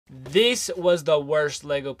This was the worst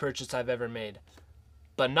Lego purchase I've ever made,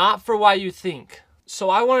 but not for what you think. So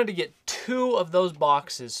I wanted to get 2 of those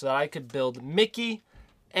boxes so that I could build Mickey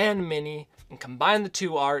and Minnie and combine the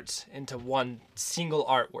 2 arts into one single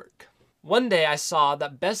artwork. One day I saw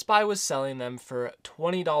that Best Buy was selling them for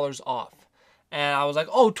 $20 off. And I was like,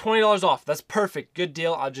 oh, $20 off. That's perfect. Good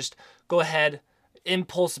deal. I'll just go ahead,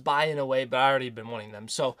 impulse buy in a way, but I already been wanting them.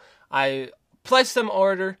 So I placed them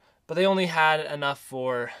order, but they only had enough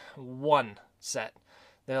for 1 set.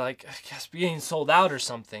 They're like, I guess being sold out or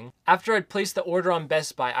something. After I'd placed the order on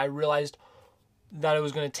Best Buy, I realized that it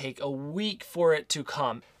was going to take a week for it to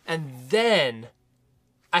come. And then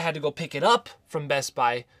I had to go pick it up from Best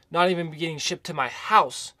Buy, not even getting shipped to my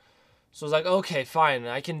house. So I was like, okay, fine,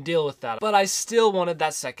 I can deal with that. But I still wanted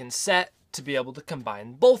that second set to be able to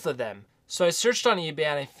combine both of them. So I searched on eBay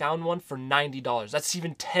and I found one for $90. That's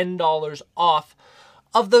even $10 off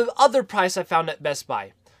of the other price I found at Best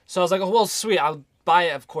Buy. So I was like, oh, well, sweet, I'll buy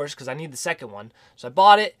it, of course, because I need the second one. So I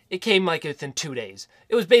bought it. It came like within 2 days.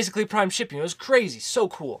 It was basically prime shipping. It was crazy, so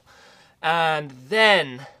cool. And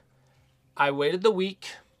then I waited the week.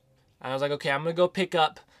 And I was like, okay, I'm going to go pick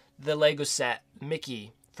up the Lego set,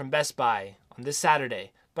 Mickey, from Best Buy on this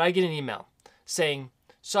Saturday. But I get an email saying,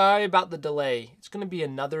 sorry about the delay. It's going to be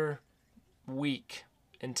another week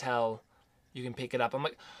until you can pick it up. I'm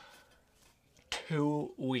like,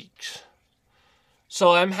 2 weeks.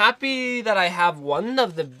 So I'm happy that I have one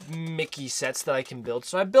of the Mickey sets that I can build.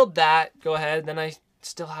 So I build that, go ahead, then I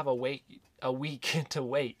still have a week to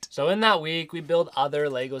wait. So in that week, we build other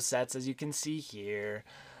Lego sets, as you can see here.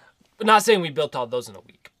 But not saying we built all those in a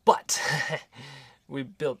week, but we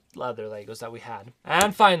built other Legos that we had.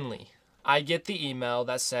 And finally, I get the email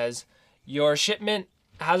that says, your shipment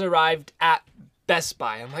has arrived at Best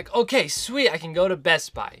Buy. I'm like, okay, sweet, I can go to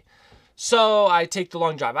Best Buy. So I take the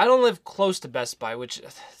long drive. I don't live close to Best Buy, which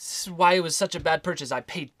this is why it was such a bad purchase. I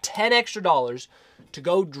paid $10 extra to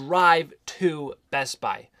go drive to Best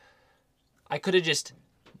Buy. I could have just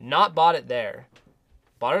not bought it there,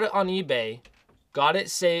 bought it on eBay, got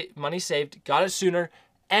it money saved, got it sooner,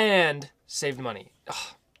 and saved money.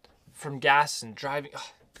 Ugh, from gas and driving. Ugh,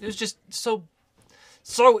 it was just so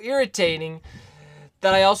irritating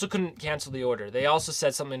that I also couldn't cancel the order. They also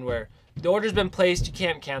said something where the order's been placed, you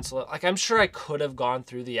can't cancel it. Like, I'm sure I could have gone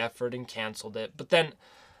through the effort and canceled it, but then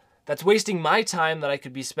that's wasting my time that I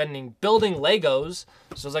could be spending building Legos.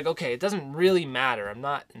 So I was like, okay, it doesn't really matter. I'm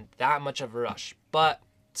not in that much of a rush. But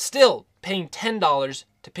still, paying $10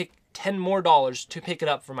 to pick $10 more to pick it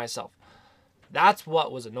up for myself. That's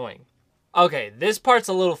what was annoying. Okay, this part's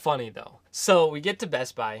a little funny though. So we get to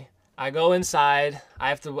Best Buy. I go inside. I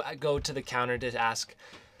have to go to the counter to ask,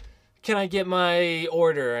 can I get my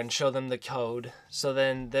order, and show them the code? So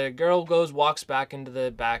then the girl walks back into the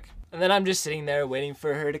back. And then I'm just sitting there waiting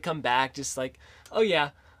for her to come back. Just like, oh yeah,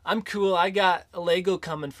 I'm cool. I got a Lego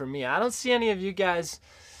coming for me. I don't see any of you guys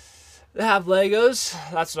that have Legos.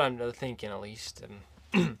 That's what I'm thinking, at least.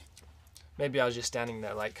 And maybe I was just standing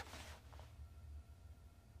there like,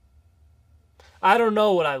 I don't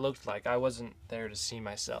know what I looked like. I wasn't there to see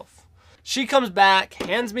myself. She comes back,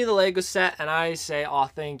 hands me the Lego set, and I say, oh,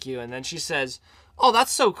 thank you. And then she says, oh,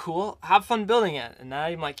 that's so cool. Have fun building it. And now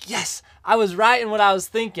I'm like, yes, I was right in what I was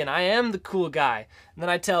thinking. I am the cool guy. And then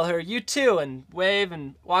I tell her, you too, and wave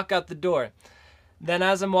and walk out the door. Then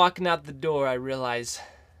as I'm walking out the door, I realize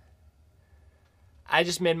I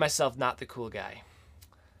just made myself not the cool guy.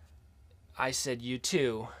 I said you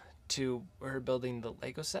too to her building the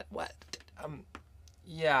Lego set. What?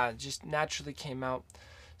 Yeah, it just naturally came out.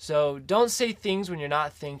 So don't say things when you're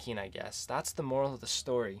not thinking, I guess. That's the moral of the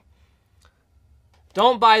story.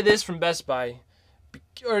 Don't buy this from Best Buy,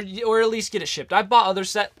 or at least get it shipped. I bought other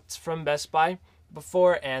sets from Best Buy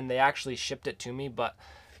before, and they actually shipped it to me, but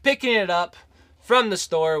picking it up from the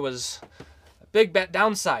store was a big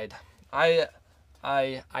downside. I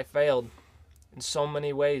failed in so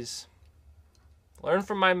many ways. Learn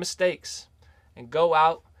from my mistakes and go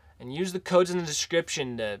out and use the codes in the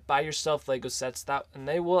description to buy yourself Lego sets, and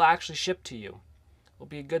they will actually ship to you. It will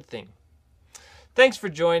be a good thing. Thanks for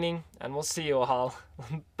joining, and we'll see you all.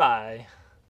 Bye.